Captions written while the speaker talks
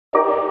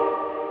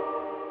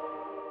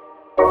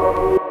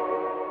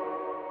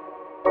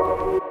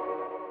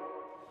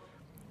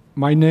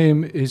My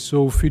name is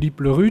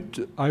Philippe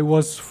Leruth. I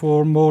was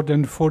for more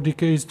than 4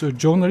 decades a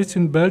journalist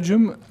in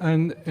Belgium,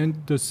 and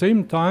at the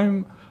same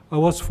time I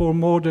was for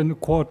more than a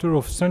quarter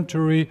of a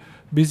century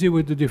busy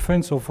with the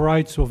defense of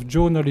rights of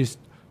journalists.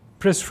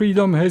 Press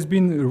freedom has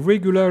been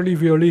regularly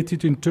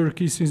violated in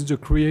Turkey since the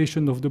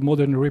creation of the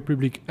modern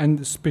republic, and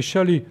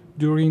especially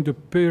during the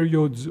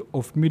periods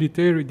of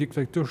military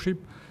dictatorship,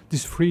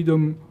 this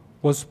freedom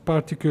was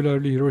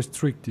particularly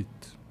restricted.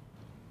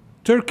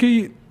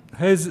 Turkey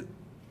has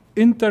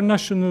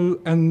international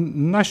and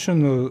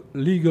national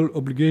legal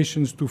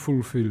obligations to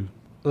fulfill.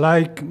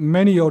 Like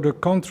many other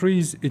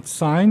countries, it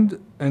signed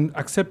and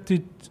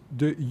accepted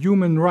the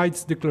Human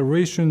Rights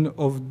Declaration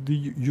of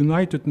the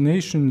United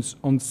Nations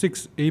on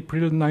 6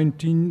 April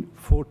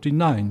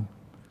 1949.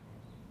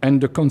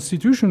 And the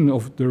Constitution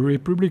of the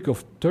Republic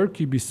of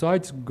Turkey,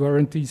 besides,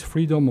 guarantees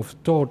freedom of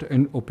thought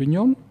and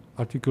opinion,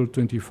 Article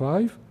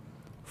 25,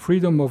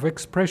 freedom of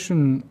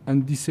expression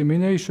and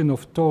dissemination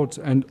of thoughts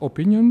and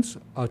opinions,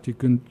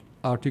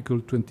 Article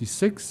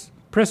 26,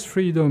 press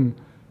freedom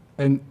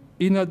and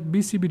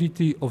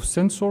inadmissibility of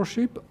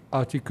censorship,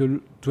 Article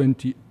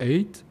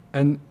 28,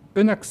 and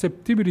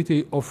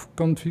unacceptability of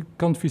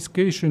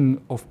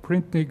confiscation of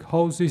printing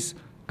houses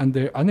and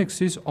their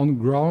annexes on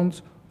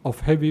grounds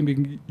of having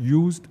been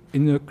used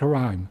in a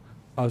crime,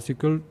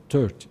 Article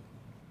 30.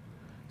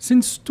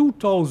 Since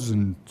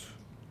 2000,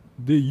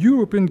 the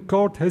European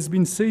Court has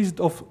been seized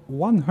of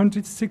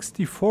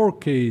 164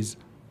 cases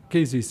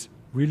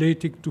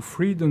relating to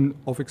freedom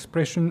of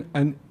expression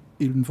and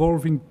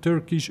involving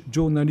Turkish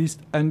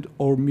journalists and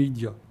or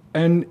media.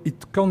 And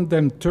it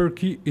condemned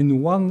Turkey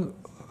in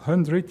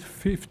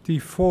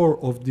 154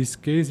 of these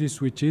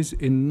cases, which is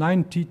in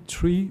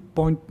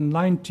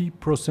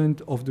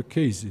 93.90% of the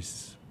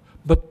cases.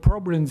 But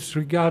problems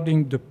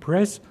regarding the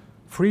press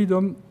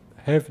freedom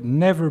have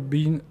never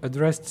been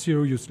addressed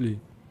seriously.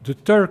 The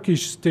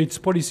Turkish state's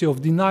policy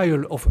of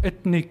denial of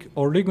ethnic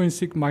or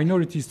linguistic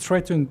minorities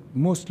threatened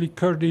mostly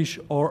Kurdish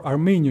or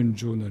Armenian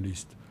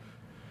journalists.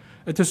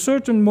 At a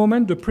certain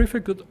moment, the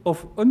prefect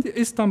of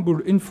Istanbul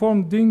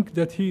informed Dink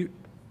that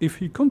if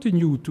he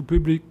continued to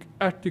publish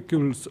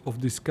articles of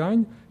this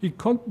kind, he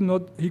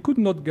could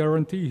not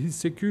guarantee his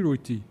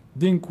security.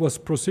 Dink was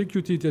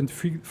prosecuted and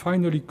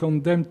finally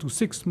condemned to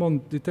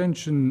 6-month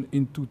detention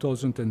in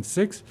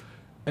 2006,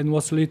 and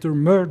was later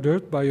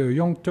murdered by a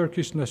young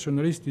Turkish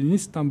nationalist in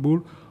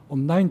Istanbul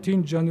on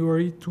 19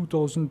 January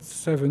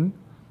 2007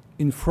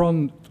 in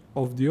front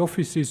of the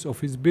offices of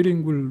his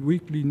bilingual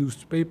weekly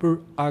newspaper,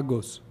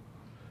 Agos.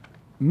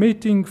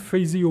 Metin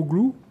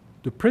Feyzioglu,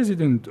 the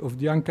president of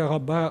the Ankara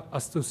Bar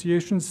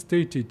Association,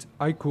 stated,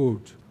 I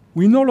quote,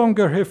 "We no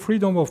longer have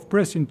freedom of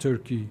press in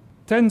Turkey.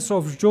 Tens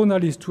of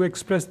journalists who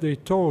expressed their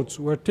thoughts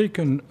were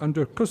taken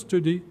under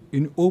custody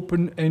in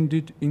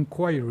open-ended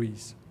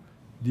inquiries."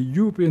 The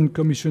European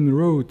Commission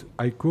wrote,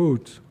 I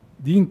quote,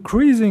 "The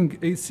increasing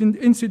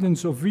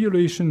incidence of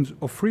violations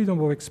of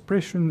freedom of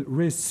expression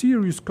raised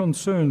serious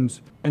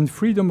concerns, and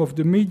freedom of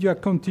the media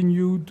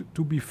continued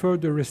to be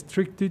further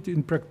restricted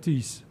in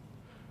practice."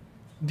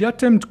 The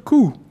attempt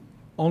coup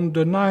on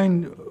the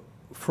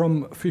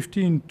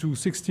 15 to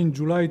 16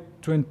 July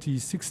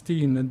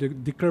 2016 and the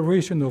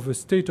declaration of a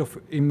state of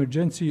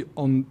emergency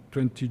on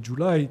 20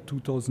 July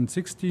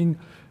 2016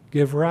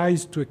 gave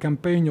rise to a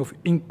campaign of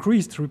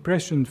increased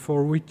repression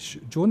for which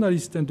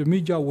journalists and the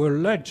media were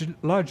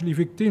largely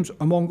victims,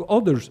 among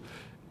others,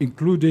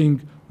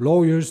 including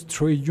lawyers,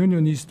 trade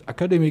unionists,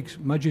 academics,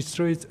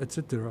 magistrates,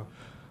 etc.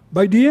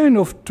 By the end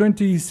of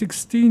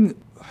 2016,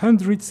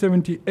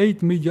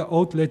 178 media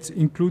outlets,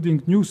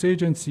 including news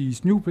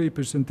agencies,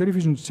 newspapers, and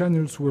television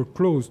channels, were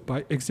closed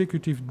by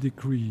executive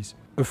decrees.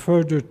 A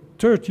further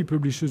 30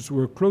 publishers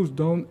were closed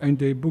down and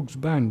their books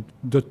banned.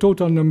 The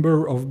total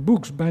number of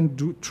books banned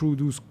through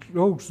those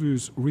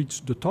closures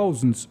reached the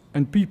thousands,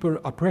 and people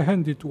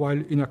apprehended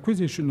while in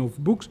acquisition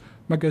of books,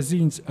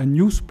 magazines, and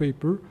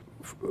newspapers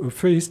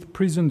faced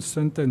prison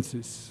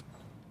sentences.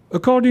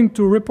 According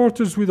to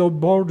Reporters Without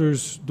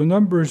Borders, the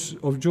numbers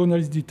of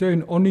journalists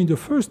detained only in the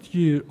first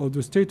year of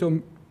the state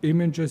of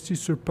emergency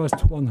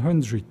surpassed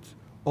 100.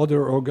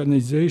 Other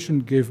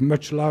organizations gave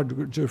much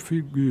larger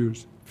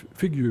figures,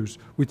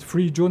 with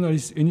Free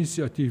Journalists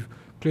Initiative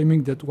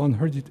claiming that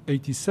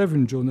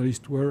 187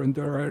 journalists were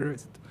under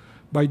arrest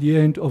by the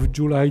end of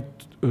July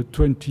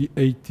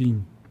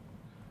 2018.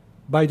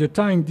 By the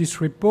time this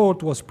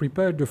report was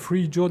prepared, the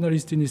Free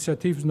Journalist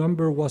Initiative's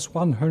number was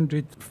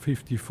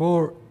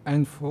 154,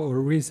 and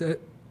for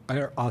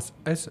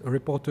RSS,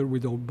 Reporter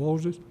Without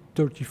Borders,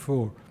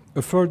 34.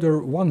 A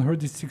further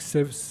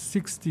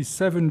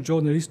 167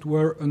 journalists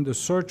were under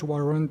search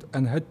warrant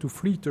and had to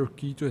flee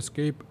Turkey to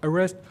escape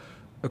arrest,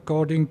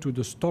 according to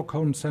the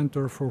Stockholm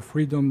Center for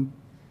Freedom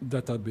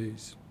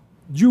database.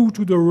 Due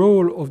to the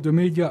role of the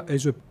media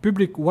as a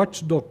public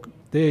watchdog,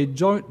 they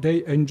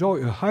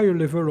enjoy a higher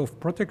level of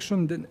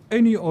protection than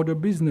any other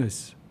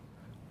business.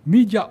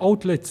 Media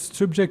outlets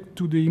subject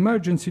to the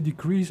emergency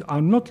decrees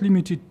are not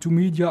limited to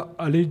media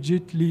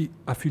allegedly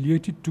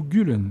affiliated to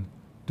Gülen.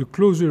 The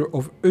closure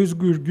of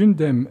Özgür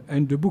Gündem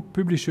and the book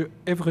publisher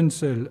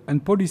Evrensel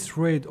and police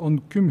raid on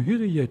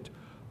Cumhuriyet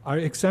are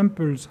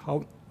examples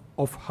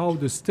of how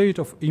the state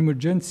of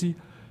emergency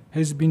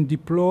has been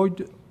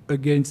deployed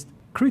against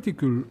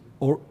critical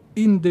or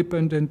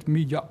independent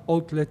media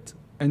outlets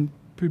and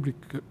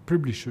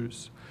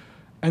publishers.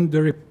 And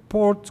the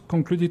report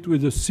concluded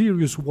with a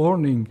serious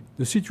warning.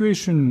 The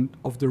situation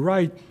of the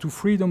right to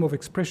freedom of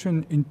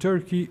expression in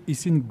Turkey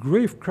is in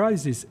grave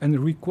crisis and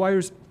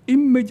requires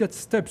immediate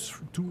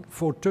steps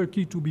for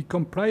Turkey to be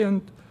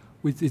compliant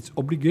with its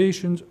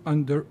obligations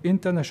under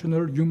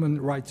international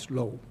human rights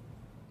law.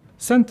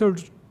 Central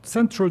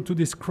to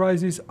this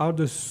crisis are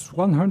the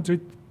 100+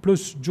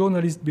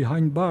 journalists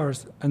behind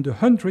bars and the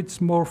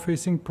hundreds more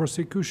facing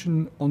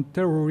prosecution on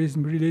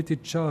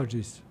terrorism-related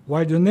charges.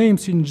 While the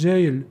names in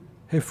jail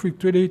have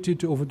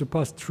fluctuated over the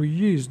past 3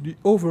 years, the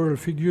overall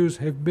figures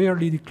have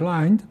barely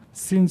declined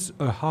since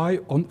a high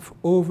of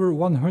over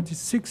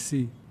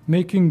 160,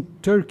 making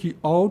Turkey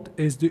out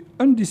as the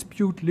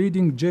undisputed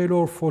leading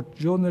jailer for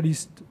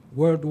journalists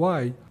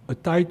worldwide, a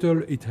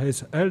title it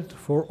has held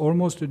for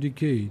almost a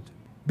decade.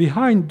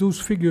 Behind those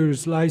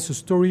figures lies a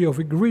story of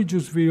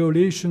egregious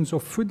violations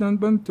of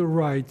fundamental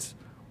rights,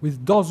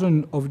 with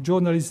dozens of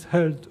journalists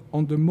held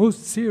on the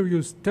most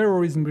serious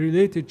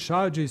terrorism-related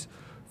charges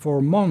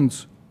for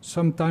months,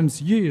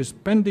 sometimes years,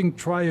 pending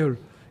trial,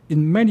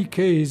 in many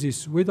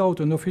cases without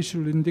an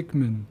official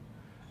indictment.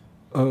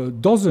 A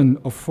dozen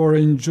of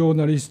foreign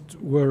journalists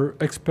were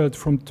expelled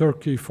from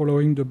Turkey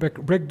following the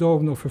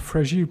breakdown of a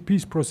fragile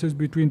peace process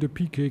between the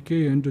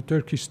PKK and the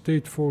Turkish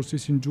state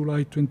forces in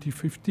July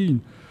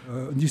 2015.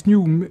 This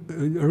new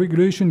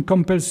regulation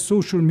compels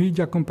social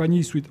media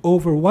companies with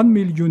over 1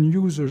 million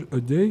users a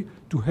day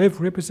to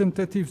have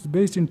representatives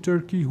based in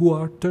Turkey who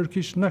are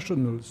Turkish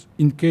nationals.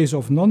 In case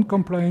of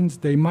non-compliance,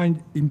 they might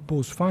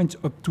impose fines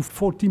up to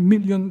 40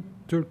 million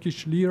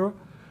Turkish lira,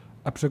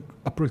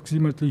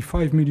 approximately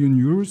 5 million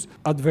euros,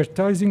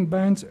 advertising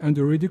bans, and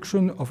a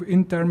reduction of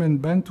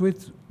internet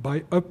bandwidth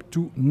by up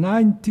to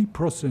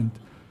 90%.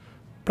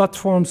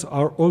 Platforms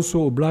are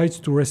also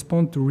obliged to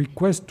respond to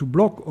requests to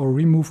block or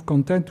remove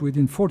content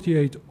within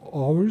 48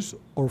 hours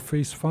or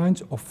face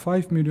fines of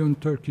 5 million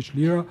Turkish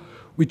lira,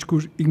 which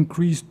could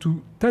increase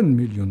to 10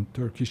 million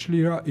Turkish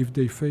lira if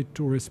they fail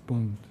to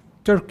respond.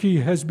 Turkey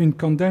has been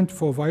condemned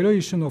for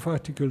violation of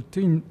Article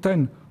 10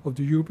 of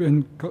the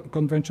European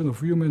Convention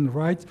of Human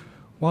Rights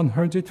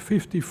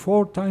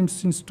 154 times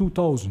since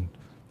 2000,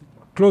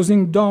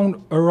 closing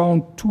down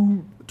around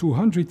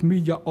 200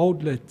 media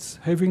outlets,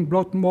 having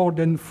blocked more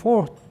than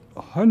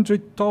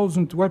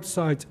 400,000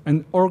 websites,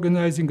 and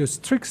organizing a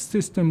strict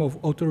system of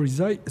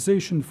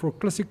authorization for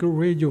classical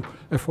radio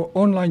and for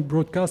online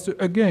broadcasters,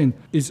 again,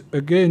 is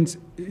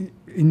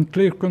in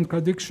clear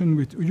contradiction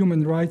with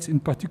human rights, in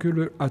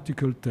particular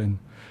Article 10.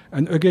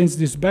 And against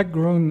this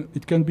background,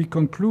 it can be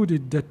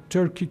concluded that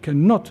Turkey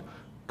cannot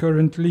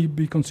currently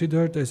be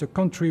considered as a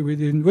country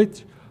within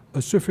which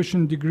a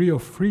sufficient degree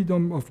of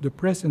freedom of the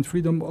press and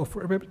freedom of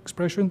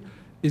expression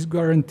is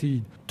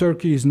guaranteed.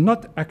 Turkey is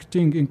not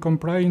acting in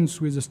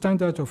compliance with the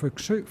standard of a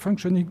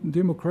functioning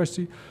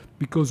democracy,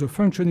 because a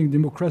functioning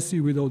democracy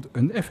without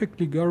an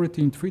effective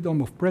guaranteed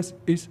freedom of press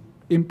is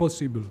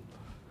impossible.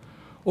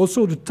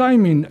 Also, the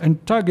timing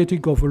and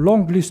targeting of a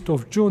long list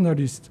of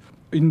journalists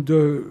in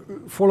the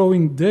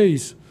following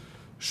days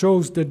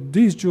shows that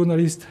these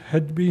journalists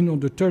had been on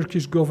the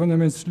Turkish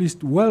government's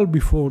list well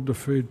before the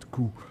failed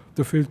coup.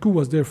 The failed coup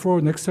was therefore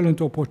an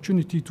excellent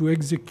opportunity to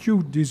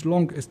execute this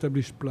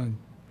long-established plan.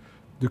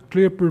 The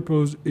clear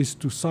purpose is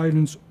to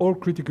silence all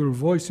critical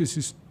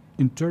voices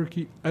in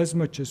Turkey as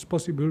much as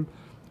possible,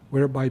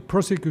 whereby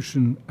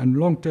prosecution and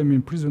long-term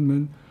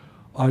imprisonment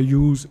are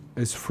used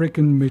as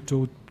frequent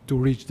method to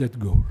reach that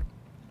goal.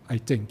 I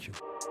thank you.